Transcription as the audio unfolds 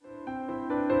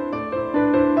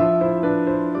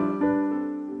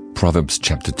Proverbs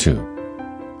chapter 2.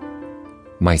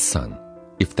 My son,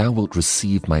 if thou wilt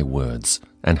receive my words,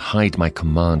 and hide my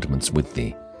commandments with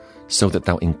thee, so that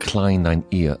thou incline thine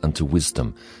ear unto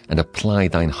wisdom, and apply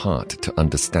thine heart to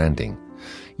understanding,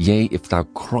 yea, if thou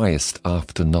criest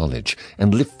after knowledge,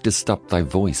 and liftest up thy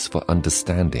voice for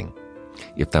understanding,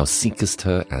 if thou seekest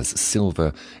her as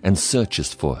silver, and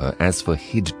searchest for her as for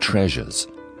hid treasures,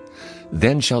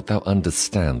 then shalt thou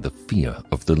understand the fear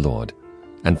of the Lord,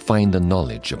 and find the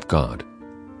knowledge of God.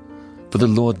 For the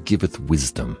Lord giveth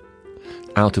wisdom.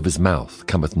 Out of his mouth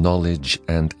cometh knowledge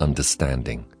and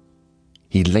understanding.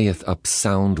 He layeth up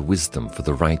sound wisdom for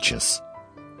the righteous.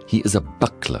 He is a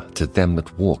buckler to them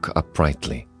that walk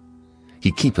uprightly.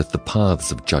 He keepeth the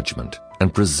paths of judgment,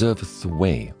 and preserveth the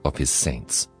way of his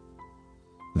saints.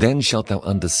 Then shalt thou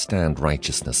understand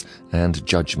righteousness, and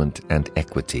judgment, and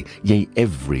equity, yea,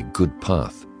 every good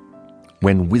path.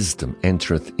 When wisdom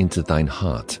entereth into thine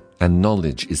heart, and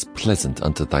knowledge is pleasant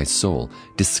unto thy soul,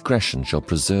 discretion shall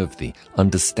preserve thee,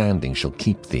 understanding shall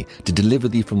keep thee, to deliver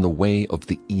thee from the way of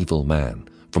the evil man,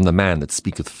 from the man that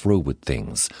speaketh froward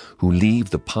things, who leave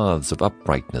the paths of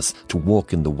uprightness to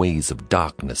walk in the ways of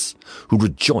darkness, who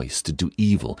rejoice to do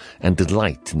evil, and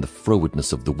delight in the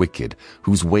frowardness of the wicked,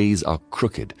 whose ways are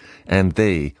crooked, and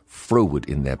they froward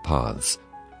in their paths,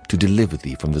 to deliver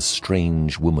thee from the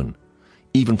strange woman,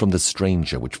 even from the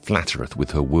stranger which flattereth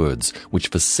with her words, which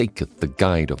forsaketh the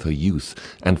guide of her youth,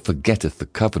 and forgetteth the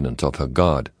covenant of her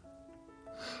God.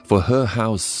 For her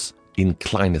house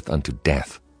inclineth unto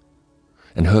death,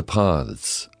 and her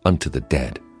paths unto the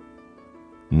dead.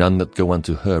 None that go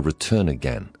unto her return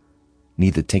again,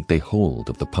 neither take they hold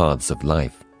of the paths of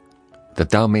life,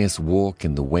 that thou mayest walk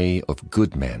in the way of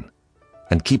good men,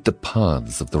 and keep the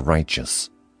paths of the righteous.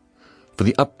 For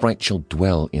the upright shall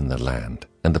dwell in the land,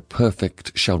 and the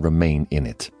perfect shall remain in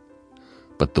it.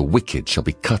 But the wicked shall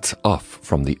be cut off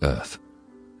from the earth,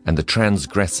 and the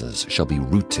transgressors shall be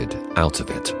rooted out of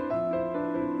it.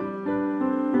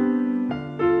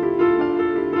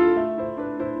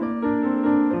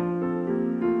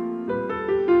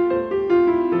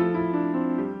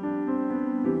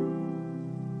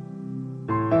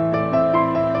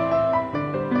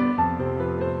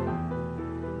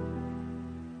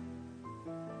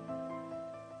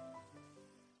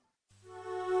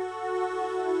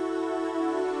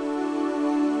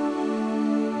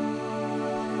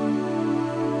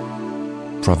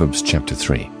 Proverbs chapter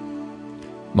 3.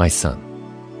 My son,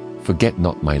 forget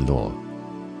not my law,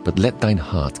 but let thine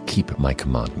heart keep my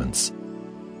commandments.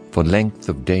 For length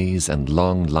of days and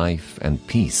long life and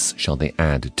peace shall they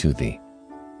add to thee.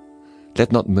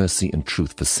 Let not mercy and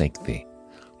truth forsake thee.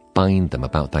 Bind them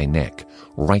about thy neck,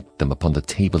 write them upon the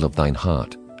table of thine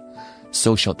heart.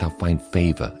 So shalt thou find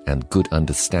favor and good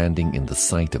understanding in the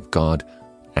sight of God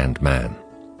and man.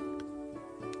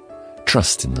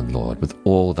 Trust in the Lord with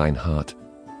all thine heart,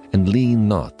 and lean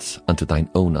not unto thine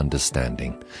own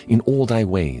understanding. In all thy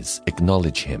ways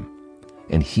acknowledge him,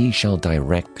 and he shall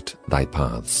direct thy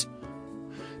paths.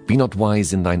 Be not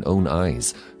wise in thine own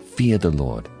eyes. Fear the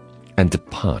Lord, and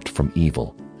depart from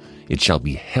evil. It shall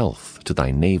be health to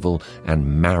thy navel,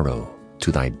 and marrow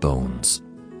to thy bones.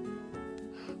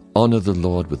 Honor the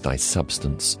Lord with thy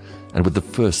substance, and with the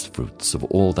firstfruits of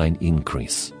all thine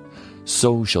increase.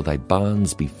 So shall thy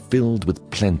barns be filled with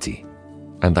plenty,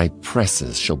 and thy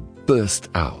presses shall burst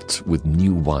out with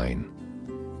new wine.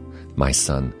 My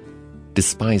son,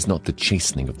 despise not the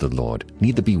chastening of the Lord,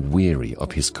 neither be weary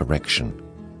of his correction.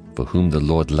 For whom the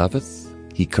Lord loveth,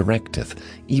 he correcteth,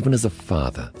 even as a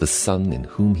father the son in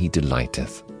whom he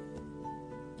delighteth.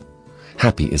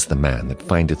 Happy is the man that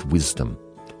findeth wisdom,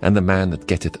 and the man that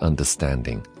getteth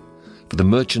understanding. For the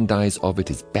merchandise of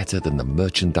it is better than the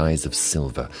merchandise of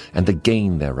silver, and the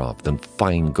gain thereof than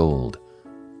fine gold.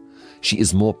 She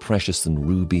is more precious than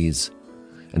rubies,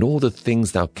 and all the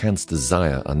things thou canst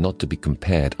desire are not to be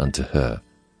compared unto her.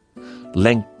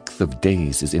 Length of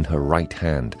days is in her right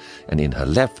hand, and in her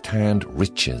left hand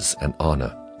riches and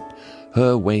honor.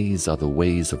 Her ways are the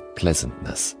ways of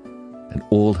pleasantness, and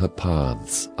all her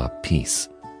paths are peace.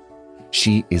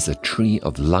 She is a tree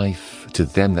of life to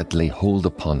them that lay hold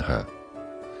upon her,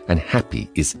 and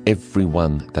happy is every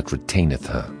one that retaineth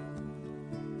her.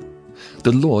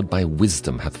 The Lord by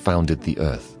wisdom hath founded the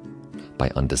earth.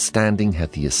 By understanding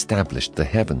hath he established the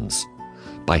heavens.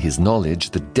 By his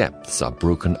knowledge the depths are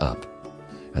broken up,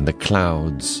 and the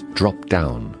clouds drop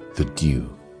down the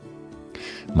dew.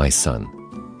 My son,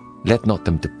 let not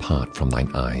them depart from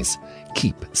thine eyes.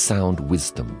 Keep sound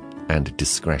wisdom and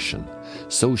discretion.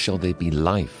 So shall they be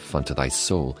life unto thy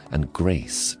soul, and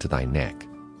grace to thy neck.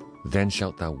 Then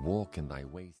shalt thou walk in thy ways.